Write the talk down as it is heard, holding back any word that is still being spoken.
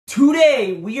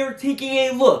Today, we are taking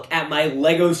a look at my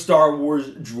LEGO Star Wars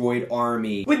droid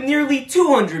army with nearly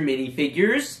 200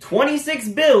 minifigures, 26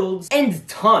 builds, and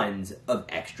tons of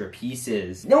extra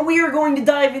pieces. Now, we are going to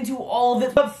dive into all of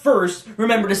it, but first,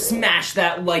 remember to smash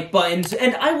that like button,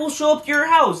 and I will show up to your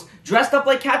house dressed up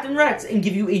like Captain Rex and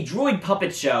give you a droid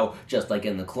puppet show, just like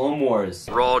in the Clone Wars.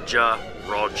 Roger,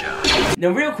 Roger. Now,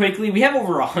 real quickly, we have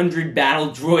over 100 battle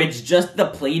droids, just the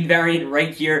plain variant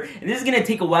right here, and this is going to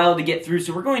take a while to get through,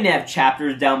 so we're going to have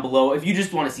chapters down below. If you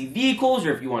just want to see vehicles,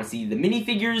 or if you want to see the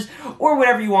minifigures, or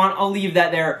whatever you want, I'll leave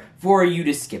that there for you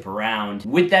to skip around.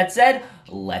 With that said,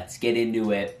 let's get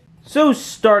into it. So,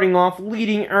 starting off,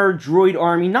 leading our droid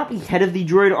army, not the head of the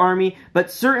droid army, but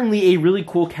certainly a really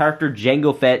cool character,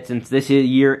 Jango Fett, since this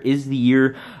year is the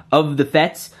year of the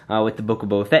Fetts, with the Book of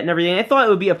Boba Fett and everything. I thought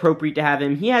it would be appropriate to have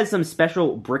him. He has some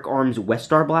special Brick Arms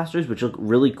Westar blasters, which look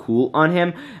really cool on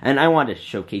him, and I wanted to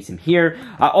showcase him here.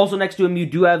 Also next to him, you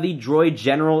do have the droid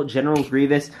General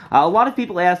Grievous. A lot of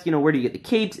people ask, where do you get the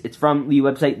capes? It's from the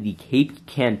website, the Cape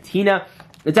Cantina.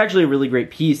 It's actually a really great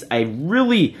piece. I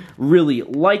really, really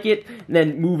like it. And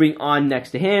then moving on next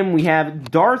to him, we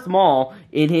have Darth Maul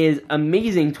in his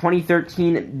amazing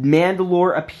 2013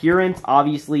 Mandalore appearance.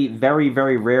 Obviously, very,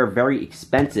 very rare, very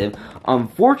expensive.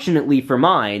 Unfortunately for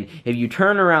mine, if you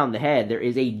turn around the head, there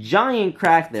is a giant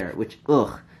crack there, which,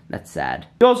 ugh. That's sad.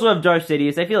 You also have Darth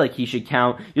Sidious. I feel like he should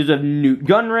count. You also have Newt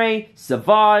Gunray,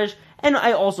 Savage, and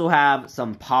I also have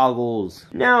some Poggles.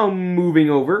 Now, moving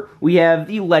over, we have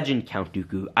the legend Count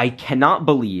Dooku. I cannot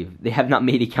believe they have not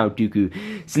made a Count Dooku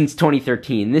since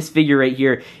 2013. This figure right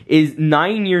here is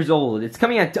 9 years old. It's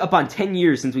coming up on 10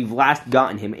 years since we've last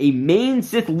gotten him. A main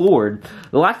Sith Lord.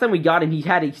 The last time we got him, he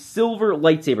had a silver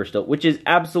lightsaber still, which is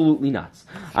absolutely nuts.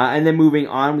 And then moving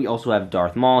on, we also have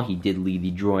Darth Maul. He did lead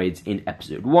the droids in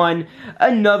Episode 1.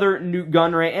 Another Newt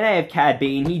Gunray, and I have Cad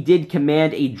Bane. He did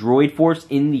command a droid force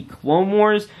in the Clone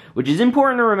Wars, which is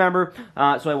important to remember,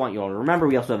 so I want you all to remember.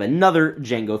 We also have another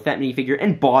Jango Fett minifigure,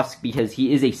 and Bosk, because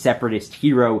he is a Separatist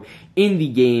hero in the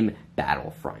game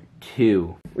Battlefront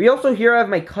 2. We also here have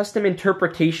my custom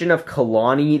interpretation of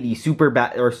Kalani, the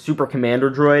Super Commander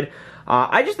droid.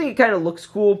 I just think it kind of looks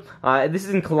cool. This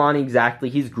isn't Kalani exactly,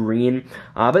 he's green,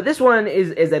 but this one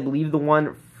is I believe, the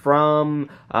one from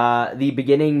the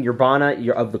beginning,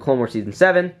 Urbana, of the Clone Wars Season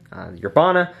 7,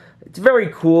 Urbana. It's very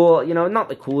cool, not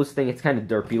the coolest thing, it's kind of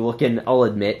derpy looking, I'll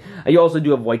admit. You also do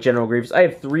have White General Grievous. I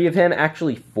have 3 of him,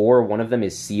 actually 4. One of them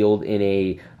is sealed in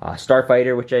a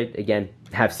Starfighter, which I, again,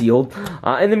 have sealed.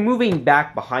 And then moving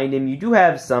back behind him, you do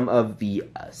have some of the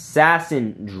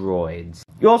Assassin droids.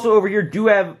 You also over here do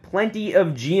have plenty of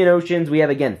Geonosians. We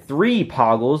have, again, 3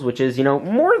 Poggles, which is,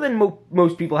 more than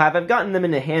most people have. I've gotten them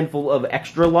in a handful of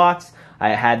extra lots.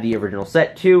 I had the original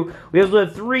set too. We also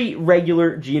have 3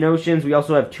 regular Geonosians. We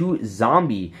also have 2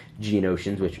 zombie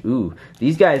Geonosians, which, ooh,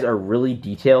 these guys are really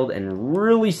detailed and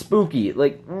really spooky,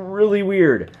 like, really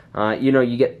weird.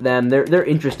 You get them. They're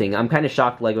interesting. I'm kind of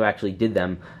shocked LEGO actually did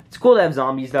them. It's cool to have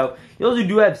zombies, though. You also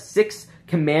do have 8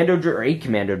 commando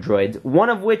droids, one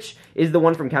of which is the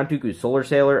one from Count Dooku's Solar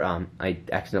Sailor. I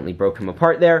accidentally broke him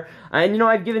apart there. And,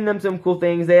 I've given them some cool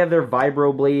things. They have their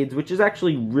vibro blades, which is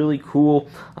actually really cool.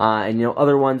 And,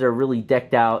 other ones are really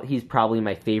decked out. He's probably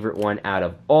my favorite one out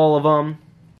of all of them.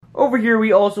 Over here,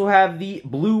 we also have the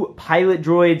blue pilot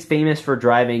droids, famous for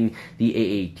driving the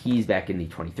AATs back in the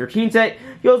 2013 set.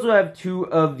 You also have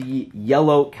 2 of the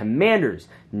yellow commanders.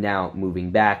 Now,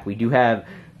 moving back, we do have,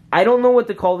 I don't know what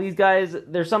to call these guys.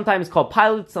 They're sometimes called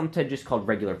pilots, sometimes just called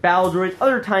regular battle droids,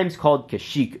 other times called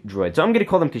Kashyyyk droids. So I'm going to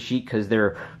call them Kashyyyk because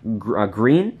they're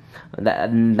green.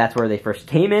 That's where they first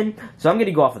came in. So I'm going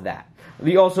to go off of that.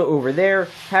 We also, over there,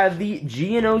 have the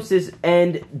Geonosis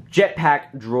and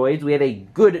Jetpack droids. We have a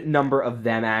good number of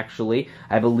them, actually.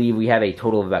 I believe we have a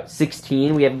total of about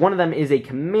 16. We have one of them is a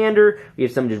commander. We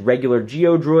have some just regular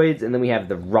Geo droids. And then we have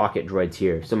the rocket droids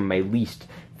here. Some of my least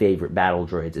favorite battle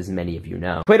droids, as many of you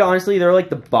know. Quite honestly, they're like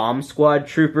the bomb squad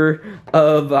trooper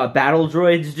of battle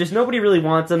droids. Just nobody really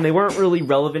wants them. They weren't really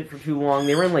relevant for too long.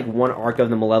 They were in like one arc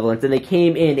of the Malevolence. And they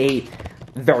came in a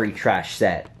very trash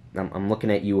set. I'm looking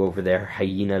at you over there,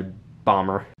 Hyena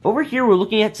Bomber. Over here, we're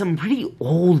looking at some pretty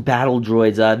old battle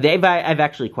droids. I've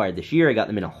actually acquired this year. I got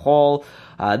them in a haul.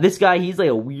 This guy, he's like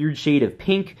a weird shade of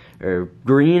pink or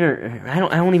green, or I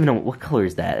don't even know what color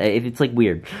is that. It's like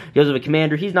weird. We also have a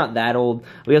commander. He's not that old.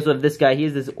 We also have this guy. He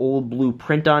has this old blue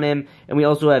print on him, and we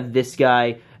also have this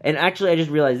guy. And actually, I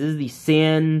just realized this is the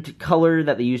sand color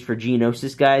that they used for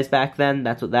Geonosis guys back then.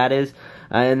 That's what that is.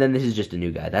 And then this is just a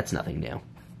new guy. That's nothing new.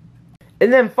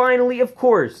 And then finally, of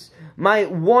course, my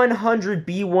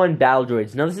 100B1 battle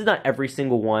droids. Now, this is not every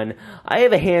single one. I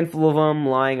have a handful of them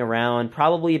lying around,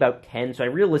 probably about 10, so I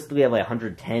realistically have like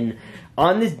 110.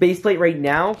 On this base plate right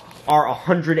now are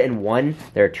 101.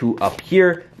 There are 2 up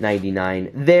here,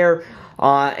 99 there.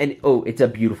 And, oh, it's a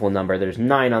beautiful number. There's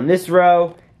 9 on this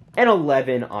row and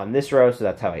 11 on this row, so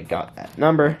that's how I got that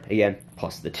number. Again,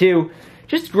 plus the 2.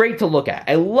 Just great to look at.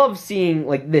 I love seeing,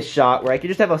 like, this shot where I can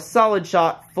just have a solid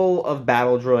shot full of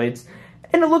battle droids,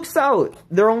 and it looks solid.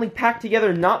 They're only packed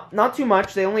together, not too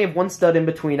much. They only have 1 stud in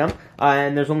between them,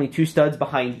 and there's only 2 studs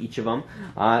behind each of them.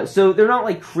 So they're not,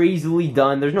 like, crazily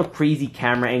done. There's no crazy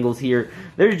camera angles here.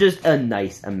 There's just a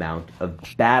nice amount of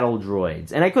battle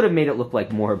droids. And I could have made it look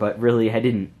like more, but really, I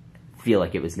didn't feel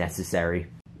like it was necessary.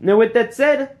 Now, with that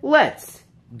said, let's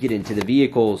get into the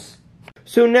vehicles.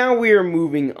 So now we are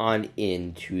moving on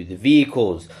into the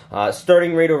vehicles,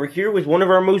 starting right over here with one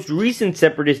of our most recent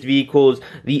Separatist vehicles,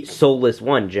 the Soulless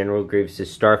One, General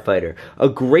Grievous' Starfighter. A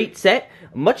great set,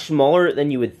 much smaller than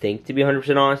you would think, to be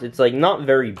 100% honest. It's like not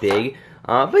very big,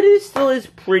 but it still is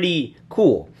pretty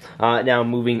cool. Now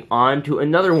moving on to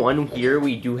another one here,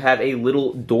 we do have a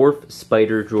little dwarf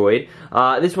spider droid.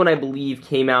 This one I believe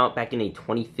came out back in a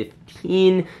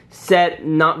 2015 set,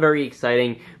 not very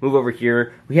exciting. Move over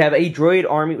here, we have a droid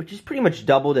army, which is pretty much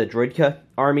double the Droidka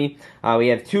army. We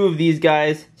have 2 of these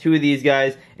guys, 2 of these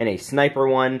guys, and a sniper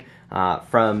one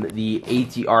from the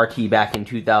ATRT back in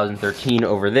 2013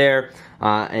 over there.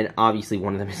 And obviously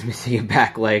one of them is missing a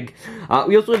back leg.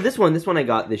 We also have this one I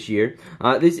got this year.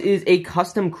 This is a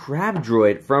custom crab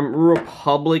droid from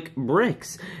Republic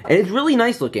Bricks. And it's really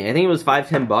nice looking. I think it was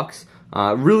 $5-10 bucks.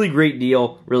 Really great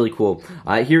deal, really cool.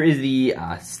 Here is the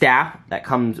staff that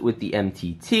comes with the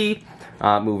MTT.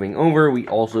 Moving over, we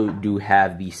also do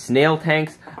have the snail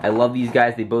tanks. I love these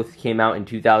guys. They both came out in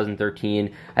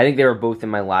 2013. I think they were both in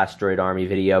my last Droid Army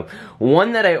video.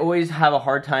 One that I always have a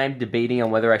hard time debating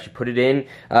on whether I should put it in,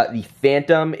 the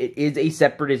Phantom. It is a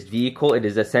Separatist vehicle. It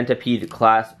is a Centipede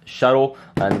class shuttle,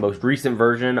 the most recent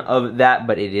version of that,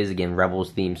 but it is, again,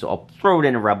 Rebels themed, so I'll throw it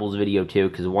in a Rebels video too,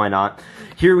 because why not?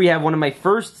 Here we have one of my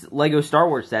first LEGO Star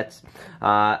Wars sets.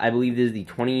 I believe this is the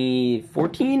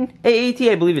 2014 AAT.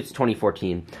 I believe it's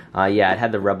 2014. Yeah, it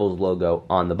had the Rebels logo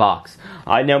on the box.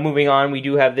 Now moving on, we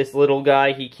do have this little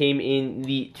guy. He came in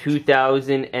the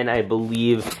 2000 and I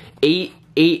believe 8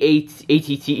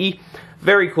 ATTE.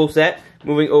 Very cool set.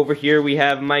 Moving over here, we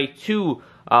have my 2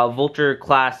 Vulture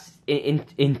class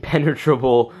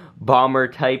impenetrable bomber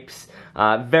types.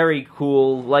 Very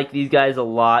cool. Like these guys a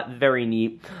lot. Very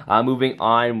neat. Moving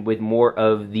on with more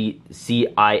of the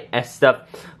CIS stuff.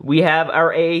 We have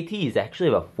our AATs. I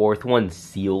actually have a 4th one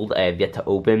sealed. I have yet to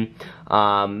open.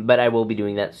 But I will be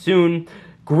doing that soon.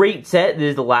 Great set. This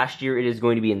is the last year it is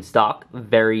going to be in stock.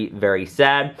 Very, very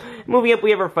sad. Moving up, we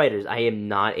have our fighters. I am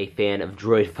not a fan of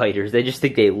droid fighters. I just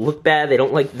think they look bad. They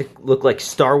don't look like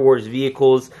Star Wars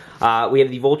vehicles. We have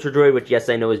the Vulture droid, which, yes,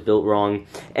 I know is built wrong.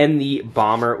 And the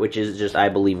Bomber, which is just, I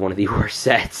believe, one of the worst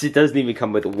sets. It doesn't even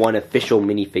come with one official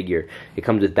minifigure. It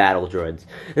comes with battle droids.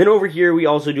 And then over here, we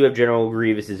also do have General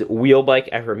Grievous' wheel bike.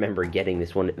 I remember getting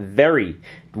this one very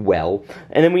well.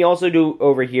 And then we also do,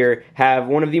 over here, have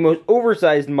one of the most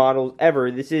oversized models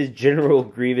ever. This is General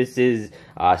Grievous'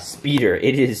 speeder.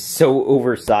 It is so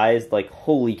oversized, like,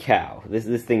 holy cow.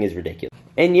 This thing is ridiculous.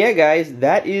 And yeah, guys,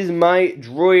 that is my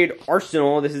droid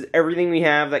arsenal. This is everything we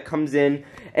have that comes in.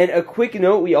 And a quick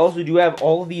note, we also do have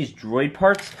all of these droid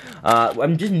parts.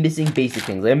 I'm just missing basic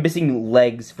things. I'm missing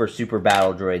legs for super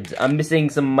battle droids. I'm missing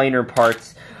some minor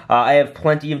parts. I have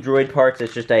plenty of droid parts.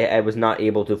 It's just I was not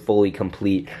able to fully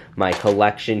complete my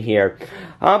collection here.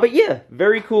 But yeah,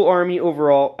 very cool army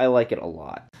overall. I like it a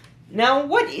lot. Now,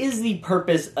 what is the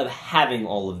purpose of having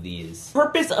all of these? The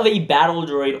purpose of a battle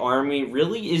droid army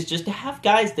really is just to have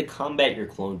guys to combat your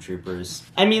clone troopers.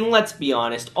 I mean, let's be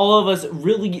honest, all of us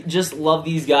really just love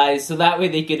these guys so that way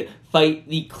they could fight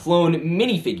the clone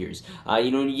minifigures. You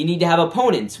know, you need to have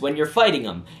opponents when you're fighting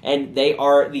them, and they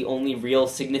are the only real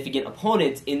significant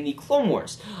opponents in the Clone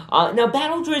Wars. Now,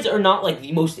 battle droids are not like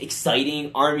the most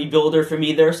exciting army builder for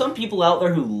me. There are some people out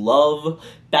there who love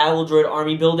battle droid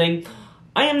army building.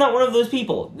 I am not one of those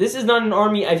people. This is not an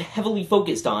army I've heavily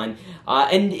focused on.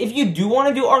 And if you do want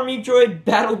to do army droid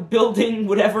battle building,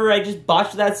 whatever, I just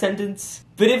botched that sentence.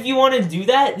 But if you want to do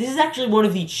that, this is actually one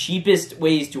of the cheapest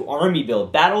ways to army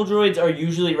build. Battle droids are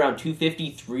usually around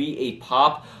 $253 a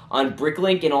pop on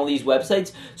Bricklink and all these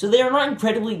websites, so they are not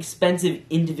incredibly expensive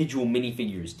individual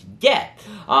minifigures to get.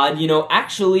 You know,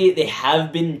 actually, they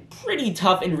have been pretty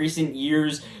tough in recent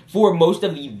years for most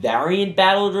of the variant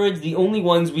battle droids. The only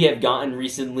ones we have gotten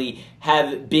recently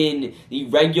have been the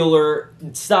regular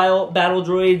style battle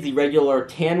droids, the regular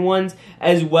tan ones,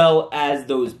 as well as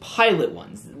those pilot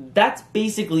ones. That's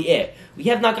basically it. We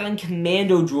have not gotten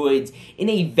commando droids in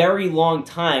a very long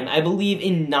time, I believe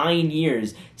in 9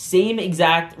 years. Same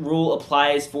exact rule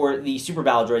applies for the super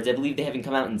battle droids. I believe they haven't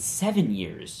come out in 7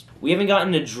 years. We haven't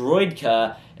gotten a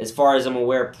droidka, as far as I'm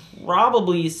aware,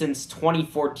 probably since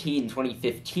 2014,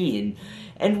 2015.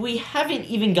 And we haven't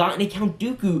even gotten a Count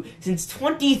Dooku since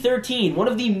 2013. One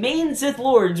of the main Sith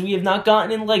Lords we have not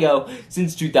gotten in LEGO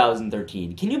since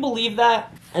 2013. Can you believe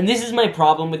that? And this is my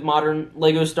problem with modern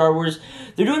LEGO Star Wars.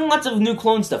 They're doing lots of new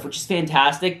clone stuff, which is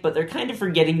fantastic, but they're kind of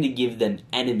forgetting to give them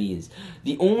enemies.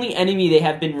 The only enemy they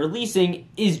have been releasing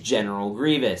is General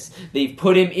Grievous. They've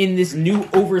put him in this new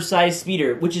oversized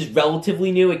speeder, which is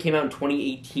relatively new. It came out in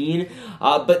 2018,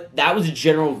 but that was a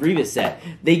General Grievous set.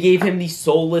 They gave him the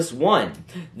Soulless One.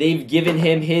 They've given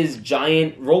him his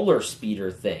giant roller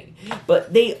speeder thing.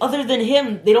 But other than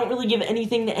him, they don't really give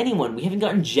anything to anyone. We haven't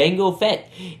gotten Jango Fett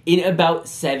in about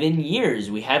 7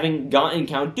 years. We haven't gotten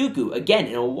Count Dooku, again,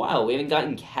 in a while. We haven't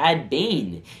gotten Cad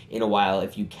Bane in a while,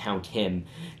 if you count him.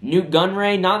 Newt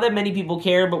Gunray, not that many people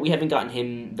care, but we haven't gotten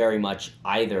him very much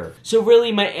either. So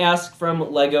really, my ask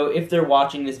from LEGO, if they're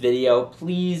watching this video,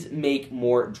 please make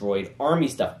more droid army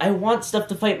stuff. I want stuff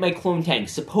to fight my clone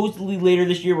tanks. Supposedly later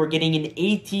this year, we're getting an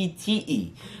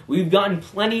ATTE. We've gotten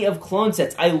plenty of clone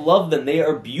sets. I love them. They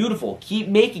are beautiful. Keep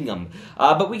making them.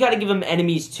 But we gotta give them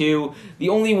enemies too. The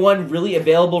only one really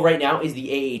available right now is the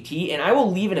AAT, and I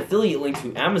will leave an affiliate link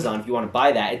to Amazon if you want to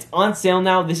buy that. It's on sale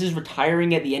now. This is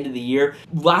retiring at the end of the year.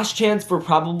 Last chance for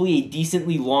probably a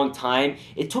decently long time.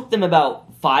 It took them about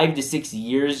 5 to 6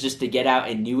 years just to get out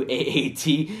a new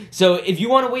AAT. So if you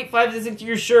want to wait 5 to 6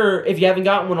 years, sure, if you haven't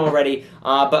gotten one already,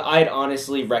 but I'd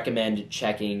honestly recommend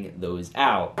checking those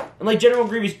out. And like General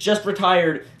Grievous just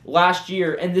retired last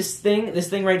year, and this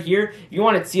thing right here, if you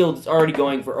want it sealed, it's already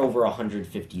going for over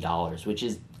 $150, which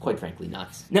is quite frankly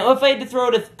nuts. Now, if I had to throw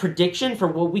out a prediction for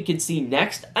what we could see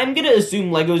next, I'm gonna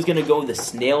assume LEGO's gonna go the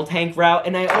snail tank route,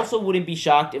 and I also wouldn't be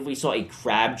shocked if we saw a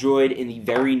crab droid in the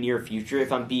very near future,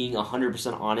 if I'm being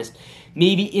 100% honest.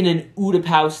 Maybe in an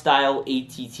Utapau style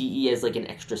ATTE as like an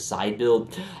extra side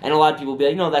build, and a lot of people will be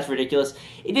like, no, that's ridiculous.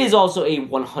 It is also a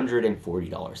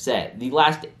 $140 set. The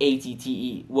last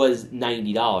ATTE was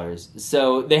 $90,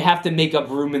 so they have to make up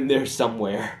room in there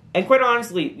somewhere. And quite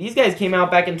honestly, these guys came out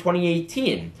back in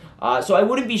 2018. So I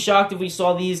wouldn't be shocked if we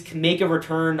saw these make a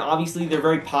return. Obviously, they're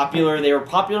very popular. They were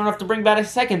popular enough to bring back a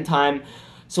second time,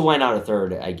 so why not a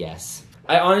third, I guess.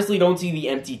 I honestly don't see the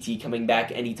MTT coming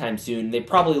back anytime soon. They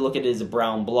probably look at it as a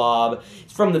brown blob.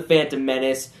 It's from the Phantom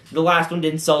Menace. The last one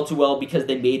didn't sell too well because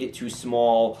they made it too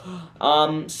small.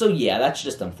 So yeah, that's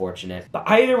just unfortunate. But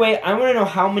either way, I want to know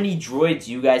how many droids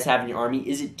you guys have in your army.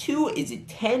 Is it 2? Is it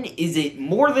 10? Is it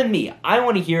more than me? I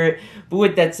want to hear it. But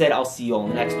with that said, I'll see you all in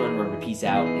the next one. Remember, peace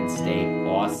out and stay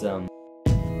awesome.